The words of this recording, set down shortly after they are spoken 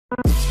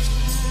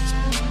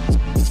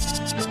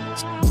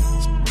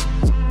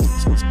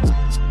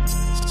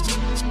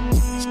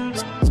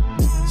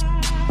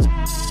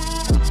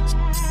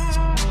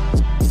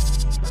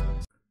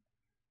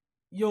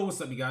what's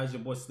up, you guys?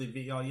 Your boy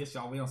Slickvic, y'all. Yes,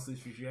 y'all. We on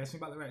Slickvic reaction.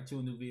 About to react to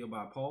a new video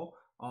by Paul.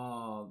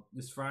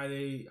 This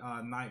Friday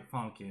night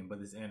Funkin,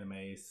 but this anime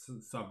is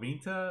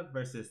Sarvente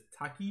versus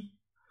Taki.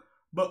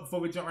 But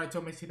before we jump right to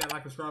it, make sure you hit that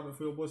like, subscribe, and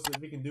for your boy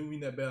Slickvic, and do ring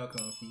that bell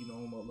icon so you know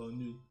I'm uploading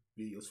new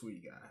videos for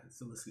you guys.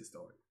 So let's get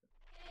started.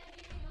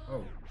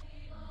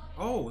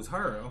 Oh, it's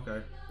her.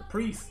 Okay, the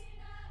priest.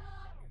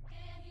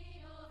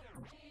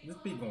 This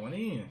beat going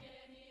in.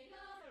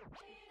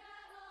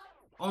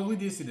 Oh, we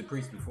did see the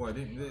priest before,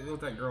 didn't it? It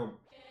was that girl.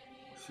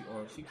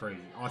 She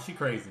crazy. Oh, she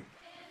crazy.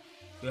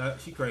 Yeah,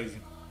 she crazy.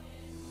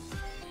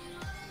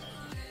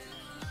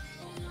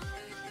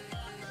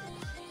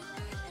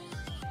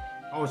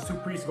 Oh, it's two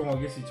priests going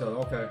against each other.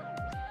 Okay.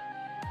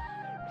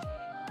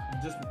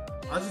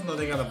 I just know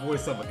they got a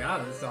voice of a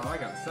god. That's all I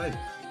gotta say.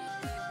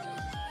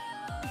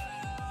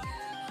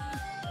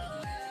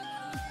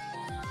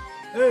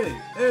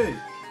 Hey.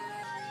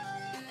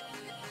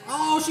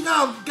 Oh, she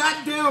got a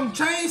goddamn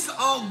chainsaw.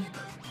 Oh,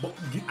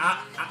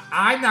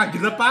 I not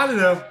get up out of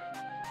there.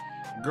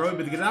 Girl, you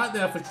better get out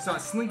there before she start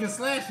slinking,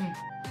 slashing.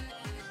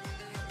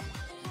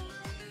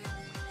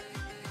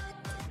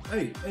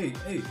 Hey.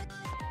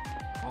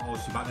 Uh-oh,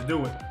 she about to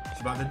do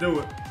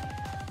it.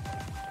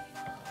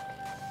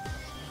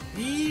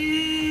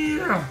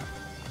 Yeah.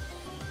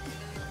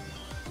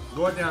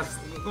 Go down,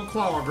 go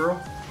claw her, girl.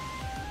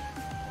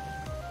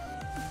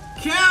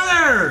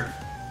 Counter!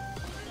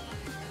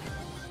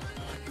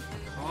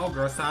 Oh,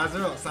 girl, size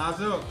her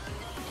up.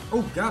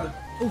 Oh, got her.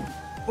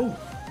 Ooh.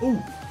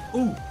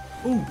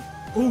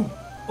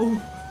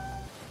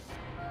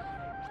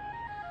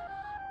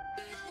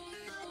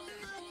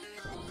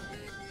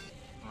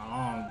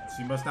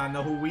 She must not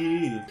know who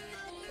we is.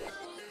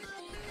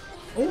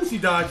 Oh, she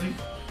dodgy.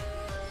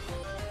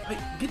 Hey,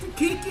 get the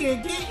kick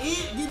in, get it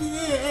in.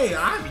 Hey,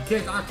 I'll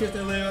catch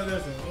that leg out there.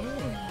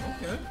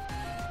 Okay.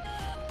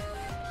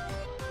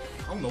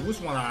 I don't know which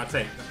one I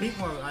take. The pink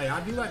one, hey,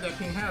 I do like that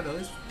pink hair though.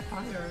 It's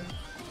fire.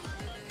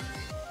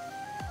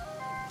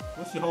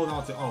 What's she holding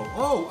on to?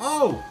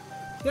 Oh!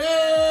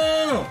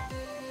 Damn!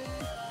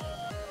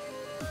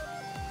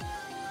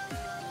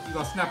 You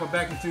gonna snap her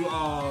back into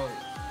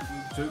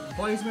to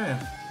place, man?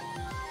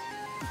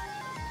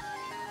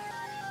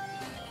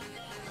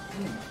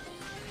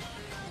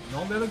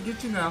 Don't let her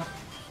get you now.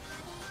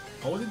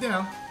 Hold it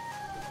down.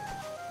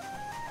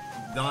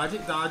 Dodge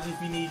it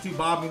if you need to.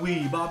 Bob and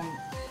weave, bob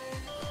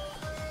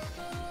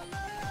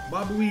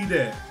and weave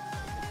that.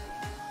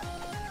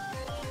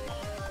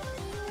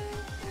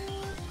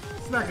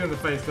 Smack her in the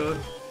face, cuz.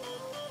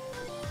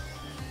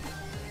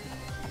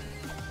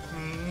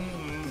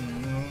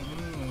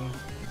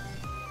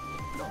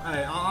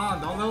 Hey,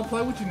 don't let her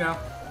play with you now.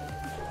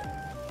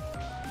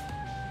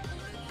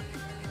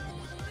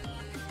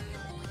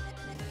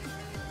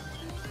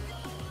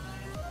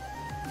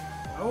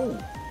 Oh.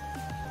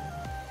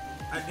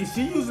 Is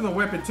she using a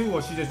weapon too,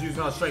 or she just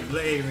using her straight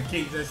legs and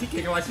kicks? She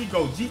kicking like she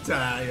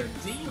Gogeta here.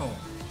 Damn.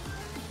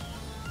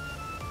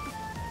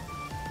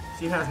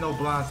 She has no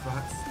blind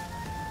spots.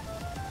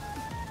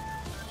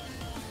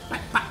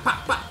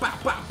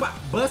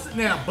 Pop. Bust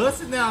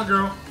it now,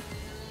 girl.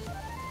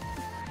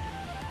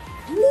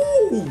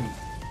 Woo!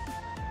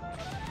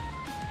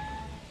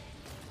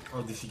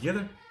 Oh, did she get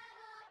her?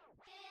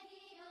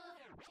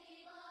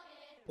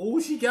 Oh,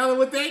 she got her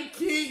with that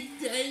kick.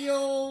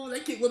 Damn,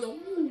 that kick with a woo.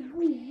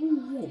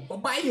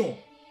 Bam.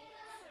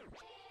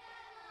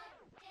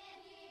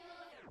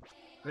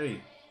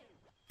 Hey.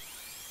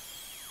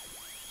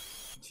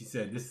 She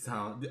said, "This is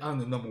how I'm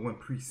the #1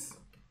 priest.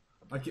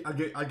 I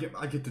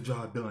get the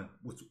job done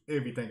with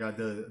everything I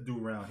do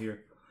around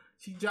here."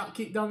 She drop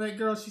kicked down that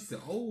girl. She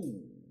said, "Oh,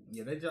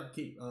 yeah, that drop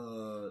kick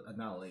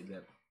annihilated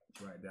that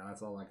right there."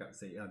 That's all I got to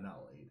say,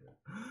 annihilated.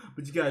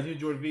 But you guys, you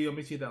enjoyed the video,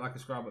 make sure you hit that like,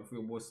 subscribe button for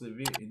your boy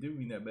Slickvic, and do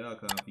ring that bell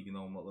icon if you can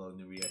know more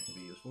new reaction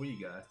videos for you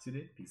guys. Till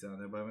then, peace out,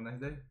 everybody. Have a nice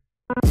day.